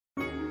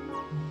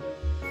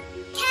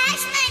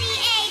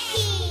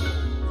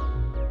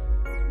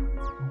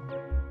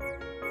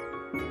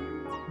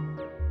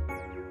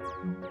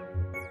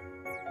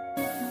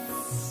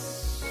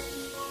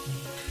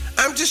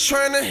I'm just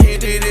tryna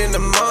hit it in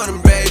the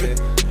morning, baby.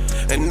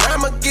 And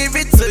I'ma give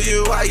it to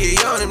you while you're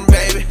yawning,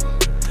 baby.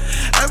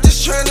 I'm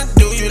just tryna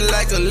do you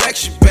like a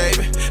lecture,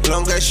 baby.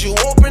 Long as you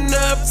open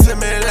up to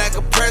me like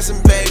a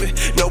present, baby.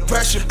 No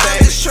pressure, baby.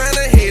 I'm just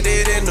tryna hit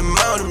it in the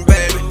morning,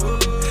 baby.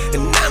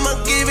 And I'ma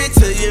give it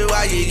to you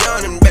while you're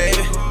yawning,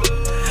 baby.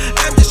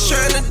 I'm just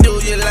tryna do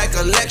you like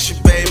a lecture,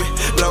 baby.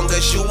 Long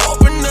as you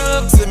open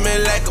up to me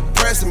like a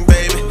present,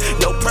 baby.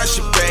 No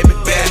pressure, baby,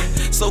 baby.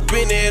 So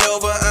bend it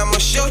over, I'ma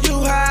show you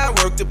how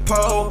I work the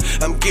pole.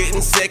 I'm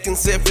getting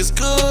seconds, if it's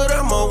good,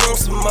 I'ma want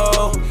some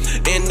more.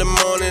 In the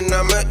morning,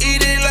 I'ma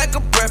eat it like a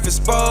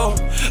breakfast bowl.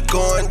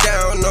 Going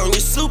down on you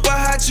super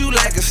hot, you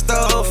like a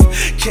stove.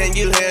 Can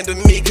you handle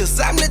me, cause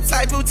I'm the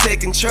type who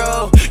take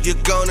control.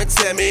 You're gonna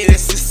tell me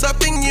this is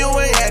something you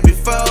ain't had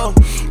before.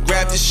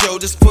 Grab your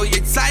shoulders, pull you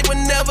tight, will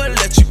never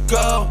let you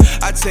go.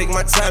 I take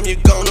my time,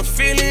 you're gonna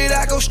feel it,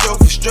 I go stroke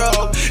for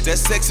stroke. That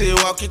sexy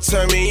walk, you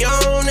turn me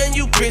on and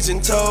you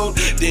pigeon-toed.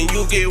 Then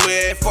you get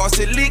wet,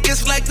 faucet leak,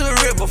 it's like the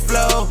river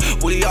flow.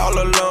 We all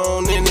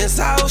alone in this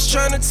house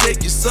trying to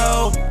take your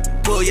soul.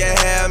 Pull your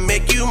hair,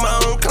 make you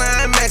moan,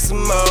 climb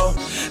maximo.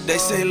 They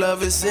say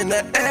love is in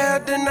the air,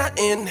 then I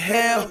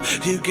inhale.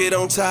 You get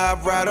on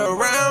top, ride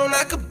around,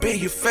 I could be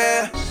your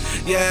fare.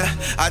 Yeah,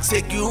 I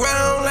take you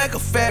round like a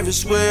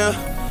Ferris wheel.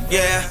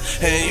 Yeah,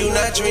 and you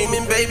not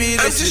dreaming, baby,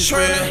 this is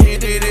real. I'm just tryna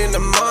hit it in the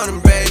morning,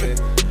 baby.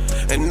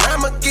 And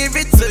I'ma give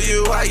it to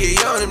you while you're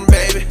yawning,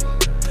 baby.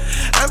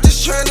 I'm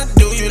just tryna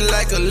do you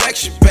like a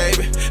lecture,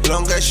 baby.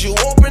 Long as you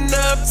open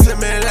up to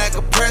me like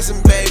a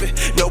present, baby.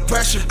 No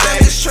pressure, baby.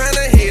 I'm just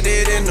tryna hit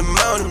it in the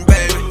morning,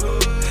 baby.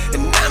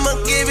 And I'ma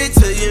give it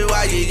to you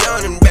while you're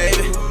yawning,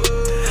 baby.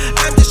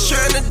 I'm just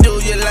tryna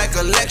do you like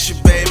a lecture,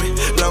 baby.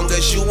 Long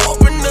as you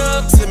open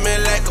up to me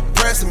like a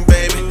present,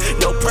 baby.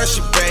 No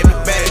pressure, baby,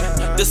 baby.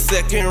 The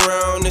second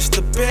round is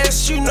the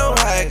best, you know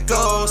how it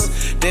goes.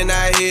 Then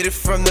I hit it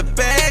from the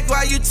back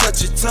while you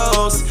touch your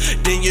toes.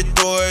 Then you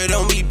throw it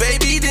on me,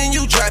 baby, then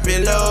you drop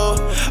it low.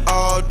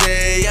 All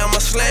day, I'ma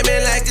slam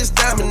it like it's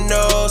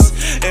dominoes.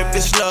 If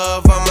it's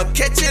love, I'ma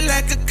catch it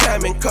like a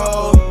common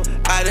cold.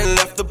 I done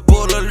left the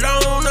bull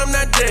alone, I'm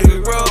not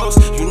Derrick Rose.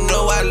 You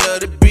know I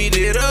love to beat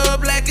it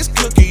up like it's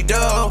cookie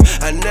dough.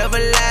 I never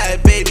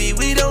lied, baby,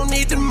 we don't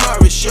need the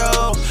Murray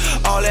show.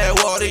 All that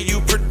water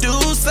you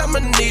produce, I'ma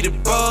need a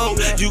bowl.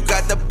 You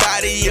got the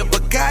body of a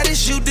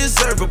goddess, you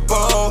deserve a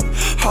bowl.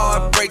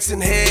 Heartbreaks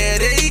and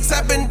headaches,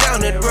 I've been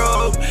down that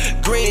road.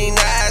 Green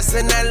eyes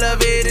and I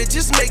love it, it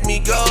just make me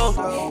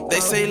go. They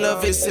say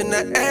love is in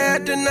the air,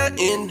 then I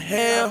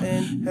inhale.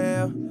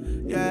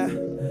 Yeah,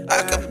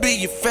 I could be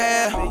your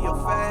fare.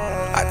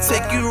 I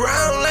take you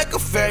round like a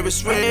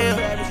Ferris wheel.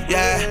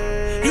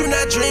 Yeah, you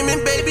not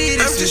dreaming, baby,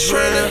 this is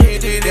real. I'm just tryna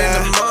hit it in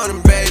the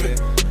morning, baby.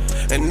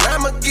 And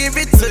I'ma give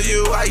it to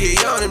you while you're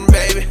yawning,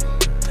 baby.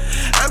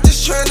 I'm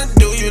just tryna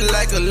do you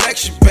like a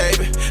lecture,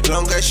 baby.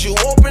 Long as you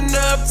open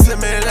up to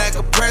me like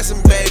a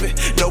present, baby.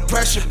 No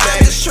pressure, baby.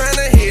 I'm just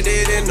tryna hit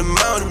it in the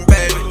morning,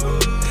 baby.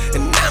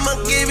 And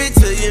I'ma give it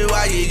to you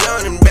while you're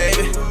yawning,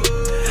 baby.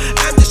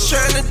 I'm just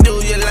tryna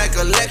do you like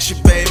a lecture,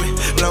 baby.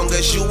 Long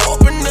as you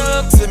open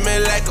up to me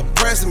like a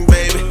present,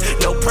 baby.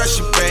 No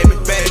pressure, baby.